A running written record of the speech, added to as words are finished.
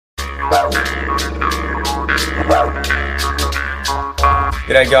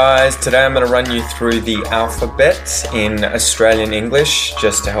G'day guys, today I'm going to run you through the alphabet in Australian English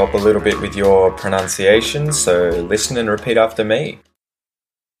just to help a little bit with your pronunciation, so listen and repeat after me.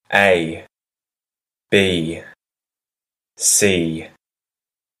 A, B, C,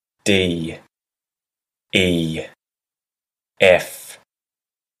 D, E, F,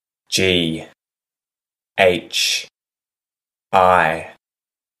 G, H, I,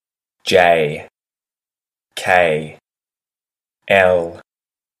 J, K, L,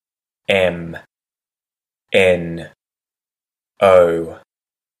 M, N, O,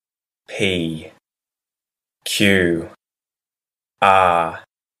 P, Q, R,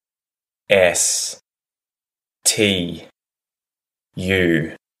 S, T,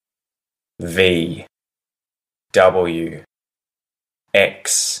 U, V, W,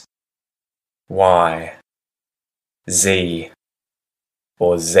 X, Y, Z,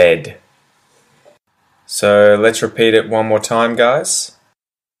 or Z. So let's repeat it one more time, guys.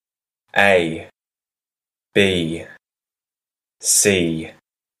 A, B, C,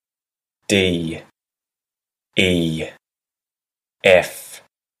 D, E, F,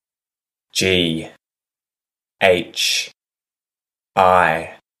 G, H,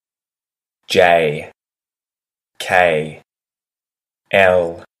 I, J, K,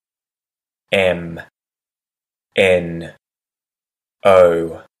 L, M, N,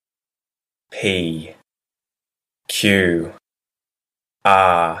 O, P, Q,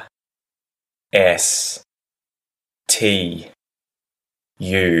 R, S, T,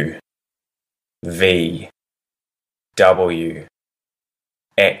 U, V, W,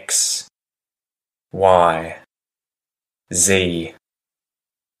 X, Y, Z,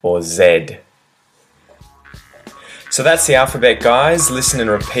 or Z. So that's the alphabet, guys. Listen and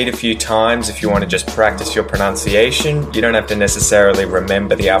repeat a few times if you want to just practice your pronunciation. You don't have to necessarily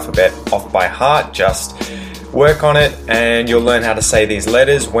remember the alphabet off by heart, just work on it and you'll learn how to say these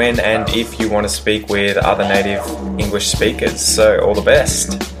letters when and if you want to speak with other native English speakers. So all the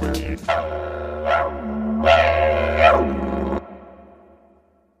best.